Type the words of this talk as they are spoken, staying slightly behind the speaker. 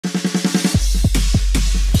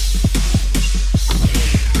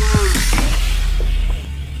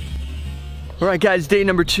All right, guys, day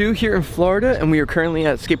number 2 here in Florida, and we are currently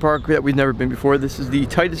at a skate park that we've never been before. This is the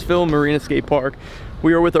Titusville Marina skate park.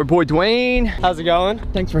 We are with our boy Duane. How's it going?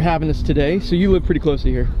 Thanks for having us today. So you live pretty close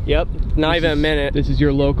to here. Yep, not even a minute. This is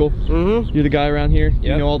your local. You're the guy around here. Yep.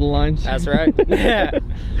 You know all the lines. That's right. Yeah. All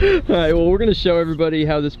right, well, we're gonna show everybody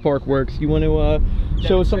how this park works. You want to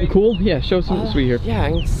show us something cool? Yeah, show us something sweet here. Yeah,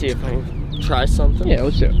 I can see if I can try something. Yeah,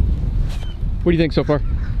 let's do it. What do you think so far?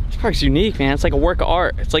 This park's unique, man. It's like a work of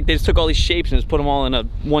art. It's like they just took all these shapes and just put them all in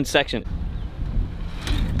one section.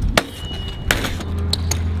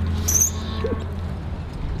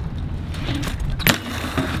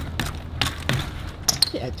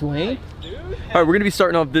 Yeah, Duane. All right, we're gonna be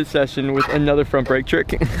starting off this session with another front brake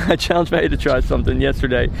trick. I challenged Matty to try something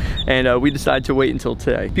yesterday, and we decided to wait until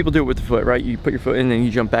today. People do it with the foot, right? You put your foot in and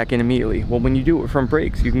you jump back in immediately. Well, when you do it with front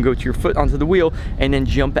brakes, you can go to your foot onto the wheel and then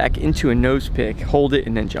jump back into a nose pick, hold it,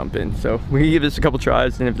 and then jump in. So we're gonna give this a couple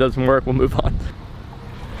tries, and if it doesn't work, we'll move on.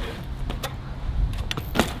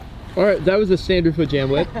 All right, that was a standard foot jam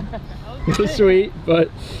whip. It was sweet, but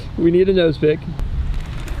we need a nose pick.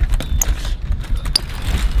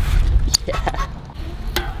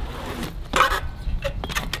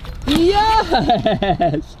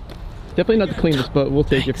 Yes! Definitely not the cleanest, but we'll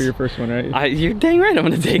take it for your first one, right? You're dang right I'm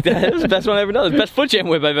gonna take that. It was the best one I've ever done. The best foot jam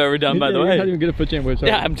whip I've ever done, by the way. You're not even good at foot jam whips.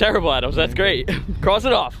 Yeah, I'm terrible at them, so that's great. Cross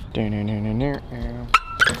it off.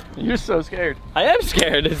 You're so scared. I am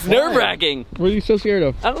scared. It's nerve-wracking. What are you so scared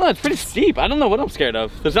of? I don't know, it's pretty steep. I don't know what I'm scared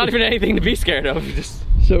of. There's not even anything to be scared of.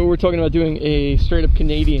 So we're talking about doing a straight up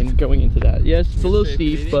Canadian going into that. Yes, it's a little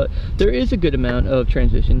steep, but there is a good amount of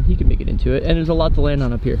transition. He can make it into it, and there's a lot to land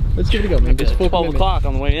on up here. Let's give it a go, man. It's 12 o'clock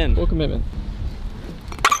on the way in. Full commitment.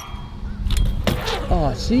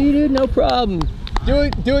 Oh, see, dude, no problem.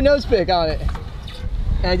 Do a nose pick on it.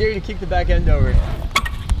 And I dare you to kick the back end over.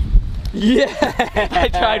 Yeah, I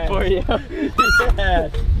tried for you. Yeah.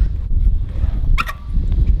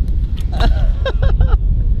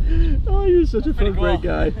 Oh, you're such a fun brake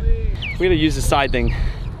guy. We're gonna use the side thing.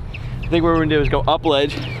 I think what we're gonna do is go up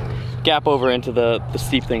ledge, gap over into the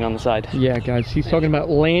steep thing on the side. Yeah, guys, he's talking about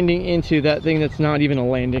landing into that thing that's not even a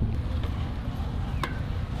landing.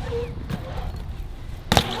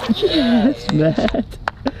 Yes, Matt.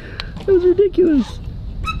 That was ridiculous.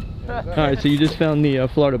 All right, so you just found the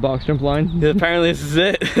Florida box jump line. Yeah, apparently this is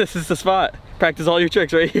it. This is the spot. Practice all your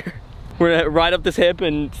tricks right here. We're gonna ride up this hip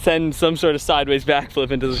and send some sort of sideways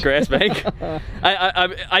backflip into this grass bank.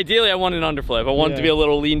 Ideally, I want an underflip. I want it to be a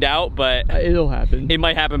little leaned out, but it'll happen. It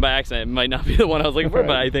might happen by accident. It might not be the one I was looking for,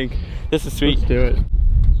 but I think this is sweet. Let's do it.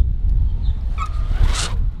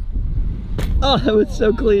 Oh, that was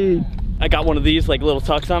so clean. I got one of these like little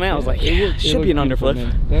tucks on it. I was like, yeah, it should be an underflip.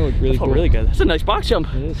 That looked really cool. Really good. That's a nice box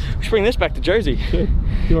jump. It is. We should bring this back to Jersey. Good.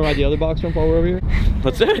 You want to ride the other box jump while we're over here?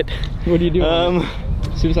 Let's do it. What do you do?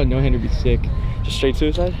 Suicide no-hander would be sick. Just straight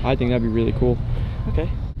suicide? I think that'd be really cool. Okay.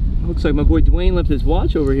 Looks like my boy Duane left his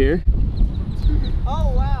watch over here.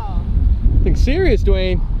 Oh, wow. Think serious,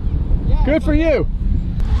 Duane. Yeah, good for you.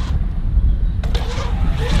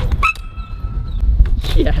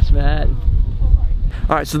 Yes, Matt.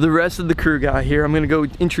 All right, so the rest of the crew got here. I'm gonna go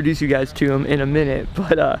introduce you guys to him in a minute,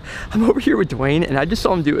 but I'm over here with Duane, and I just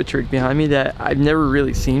saw him do a trick behind me that I've never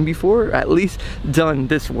really seen before, at least done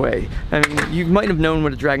this way. I mean, you might have known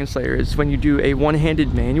what a Dragon Slayer is when you do a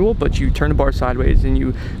one-handed manual, but you turn the bar sideways and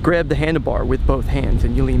you grab the handlebar with both hands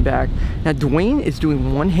and you lean back. Now, Duane is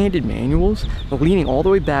doing one-handed manuals, leaning all the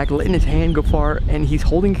way back, letting his hand go far, and he's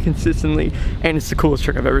holding it consistently, and it's the coolest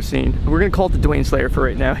trick I've ever seen. We're gonna call it the Duane Slayer for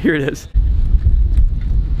right now. Here it is.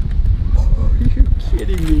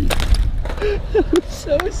 Kidding me. That was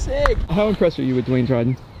so sick. How impressed are you with Duane's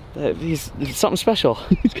riding? He's something special.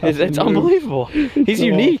 It's unbelievable. He's so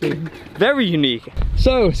unique. Awesome. Very unique.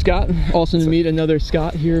 So, Scott, awesome to meet another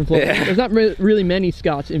Scott here in Florida. Yeah. There's not really many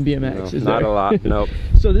Scotts in BMX, no, is there? Not a lot, nope.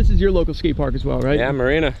 So this is your local skate park as well, right? Yeah,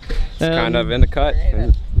 Marina. It's kind of in the cut.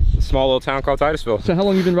 In a small little town called Titusville. So how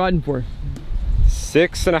long have you been riding for?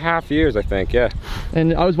 6.5 years, I think, yeah.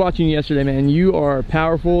 And I was watching you yesterday, man. You are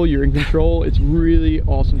powerful, you're in control. It's really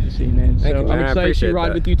awesome to see, man. Thank you, man. I'm excited to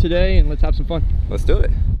ride with you today, and let's have some fun. Let's do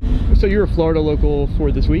it. So you're a Florida local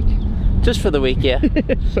for this week? Just for the week, yeah.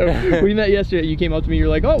 So we met yesterday. You came up to me, you're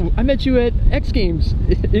like, oh, I met you at X Games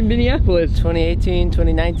in Minneapolis. 2018,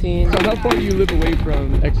 2019. So how far do you live away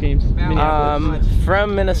from X Games, Minneapolis?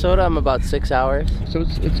 From Minnesota, I'm about 6 hours. So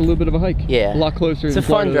it's a little bit of a hike. Yeah. A lot closer. It's a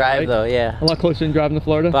fun drive though, yeah. A lot closer than driving to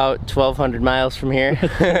Florida? About 1,200 miles from here.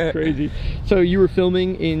 That's crazy. So you were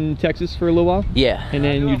filming in Texas for a little while? Yeah. And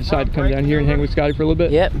then you decided to come down here and hang with Scotty for a little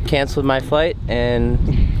bit? Yep, canceled my flight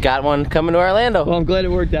and got one coming to Orlando. Well, I'm glad it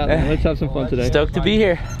worked out, man. Let's have some fun today. Stoked to be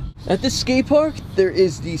here. At this skate park, there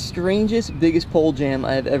is the strangest, biggest pole jam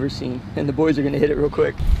I have ever seen. And the boys are gonna hit it real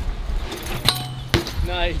quick.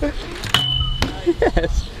 Nice.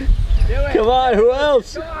 Yes. Come on, who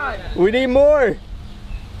else? We need more.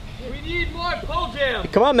 We need more pole jam.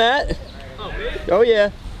 Come on, Matt. Oh, me? Oh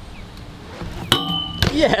yeah.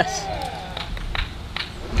 Yes.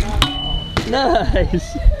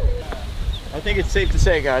 Nice. I think it's safe to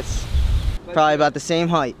say, guys, Probably about the same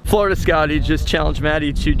height. Florida Scotty just challenged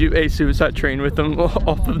Matty to do a suicide train with him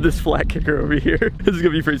off of this flat kicker over here. This is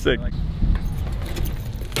gonna be pretty sick.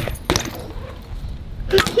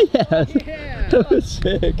 Yes. Yeah. That was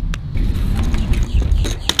sick.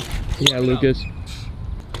 Yeah, Lucas.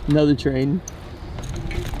 Another train.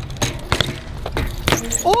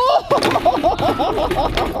 Oh!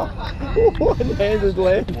 One-handed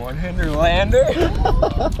land. One-hander lander.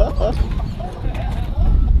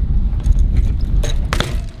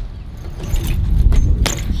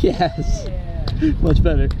 Yes. Much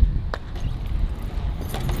better.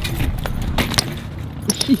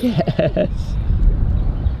 Yes.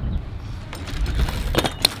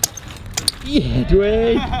 Yeah,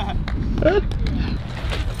 Duane.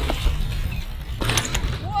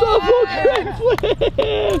 Double crank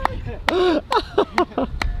flip.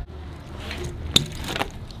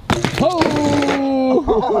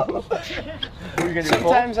 Oh!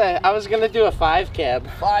 Sometimes I was gonna do a 5 cab.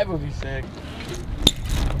 5 would be sick.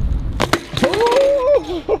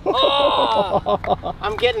 Oh!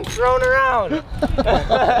 I'm getting thrown around.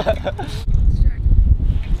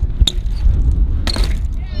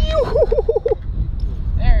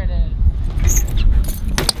 There it is.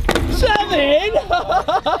 7!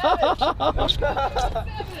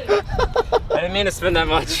 I didn't mean to spend that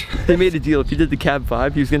much. They made a deal. If you did the cab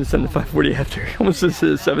 5, he was going to send the 540 after. Almost says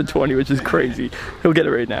 720, which is crazy. He'll get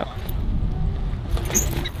it right now.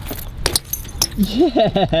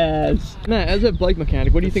 Yes! Matt, as a bike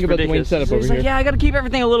mechanic, what do you think about Duane's setup over He's here? like, yeah, I gotta keep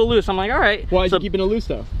everything a little loose. I'm like, all right. Why is So- he keeping it loose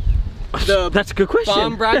though? That's a good question.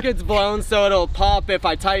 Bomb bracket's blown so it'll pop if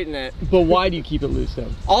I tighten it. But why do you keep it loose though?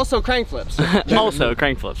 Also crank flips. Also,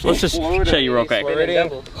 crank flips. Let's just show you real quick.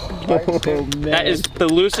 Oh, man. That is the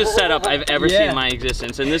loosest setup I've ever seen in my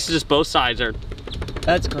existence, and this is just both sides are.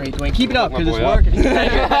 That's great, Duane. Keep it up because it's boy up. working.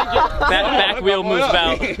 Back wheel moves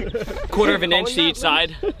about quarter of an inch to each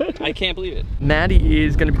side. I can't believe it. Matty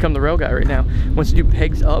is going to become the rail guy right now. Wants to do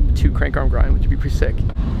pegs up to crank arm grind, which would be pretty sick.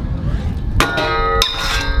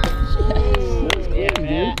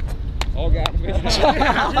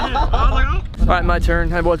 Alright, my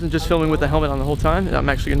turn. I wasn't just filming with the helmet on the whole time. I'm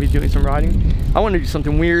actually going to be doing some riding. I want to do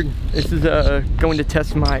something weird. This is going to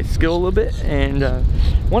test my skill a little bit, and I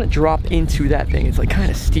want to drop into that thing. It's like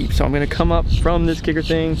kind of steep, so I'm going to come up from this kicker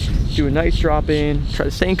thing, do a nice drop in, try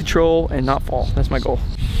to stay in control and not fall. That's my goal.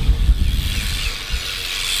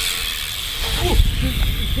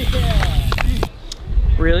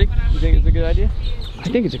 Really? You think it's a good idea? I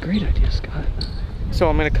think it's a great idea, Scott. So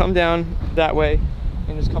I'm going to come down that way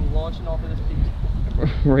and just come launching off of this peak.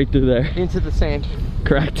 Right through there. Into the sand.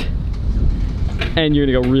 Correct. And you're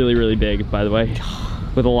gonna go really, really big, by the way,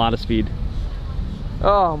 with a lot of speed.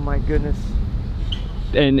 Oh my goodness.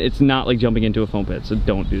 And it's not like jumping into a foam pit, so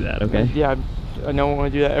don't do that, okay? Yeah, I don't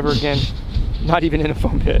want to do that ever again. Not even in a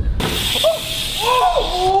foam pit.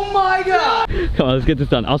 Oh my god! Come on, let's get this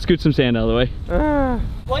done. I'll scoot some sand out of the way.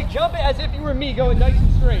 Like jump it as if you were me going nice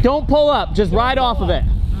and straight. Don't pull up, just ride off of it.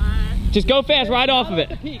 Just go fast, ride off of it.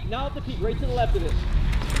 Now at the peak, right to the left of it.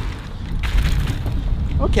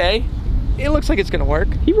 Okay, it looks like it's gonna work.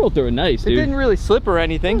 He rolled through it nice, dude. It didn't really slip or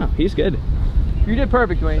anything. No, he's good. You did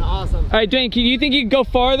perfect, Duane. Awesome. All right, Duane, you think you can go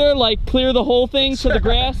farther, like clear the whole thing to the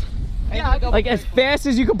grass? Yeah, Like as fast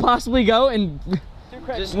as you could possibly go, and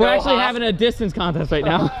we're actually having a distance contest right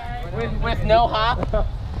now. With no hop.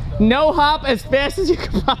 No hop, as fast as you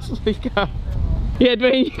could possibly go. Yeah,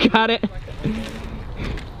 Duane, you got it.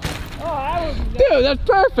 Dude, that's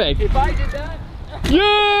perfect. If I did that.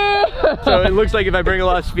 Yeah! So it looks like if I bring a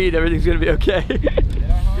lot of speed, everything's gonna be okay.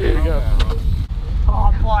 Here we go.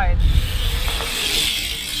 Oh, I'm flying.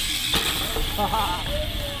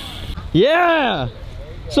 Yeah!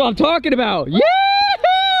 That's what I'm talking about. Yeah!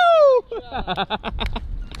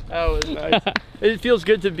 That was nice. It feels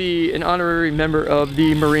good to be an honorary member of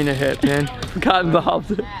the marina hit, man. Got involved.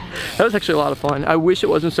 That was actually a lot of fun. I wish it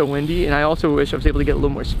wasn't so windy, and I also wish I was able to get a little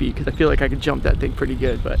more speed because I feel like I could jump that thing pretty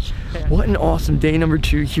good. But what an awesome day number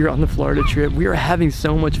 2 here on the Florida trip. We are having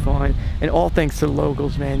so much fun, and all thanks to the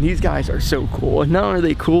locals, man. These guys are so cool, and not only are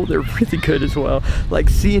they cool, they're really good as well. Like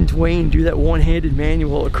seeing Duane do that one-handed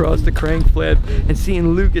manual across the crank flip, and seeing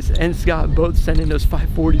Lucas and Scott both sending those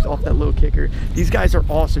 540s off that low kicker. These guys are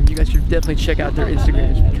awesome. awesome. You guys should definitely check out their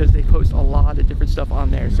Instagrams because they post a lot of different stuff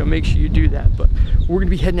on there. So make sure you do that. But we're gonna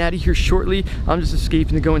be heading out of here shortly. I'm just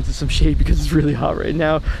escaping to go into some shade because it's really hot right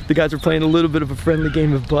now. The guys are playing a little bit of a friendly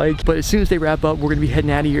game of bike, but as soon as they wrap up, we're gonna be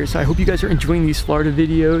heading out of here. So I hope you guys are enjoying these Florida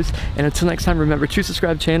videos. And until next time, remember to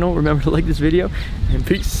subscribe to the channel, remember to like this video, and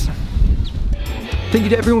peace. Thank you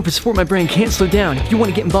to everyone for supporting my brand, Can't Slow Down. If you want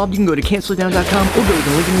to get involved, you can go to can'tslowdown.com or go to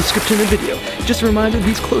the link in the description of the video. Just a reminder,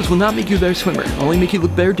 these clothes will not make you a better swimmer, only make you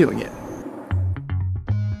look better doing it.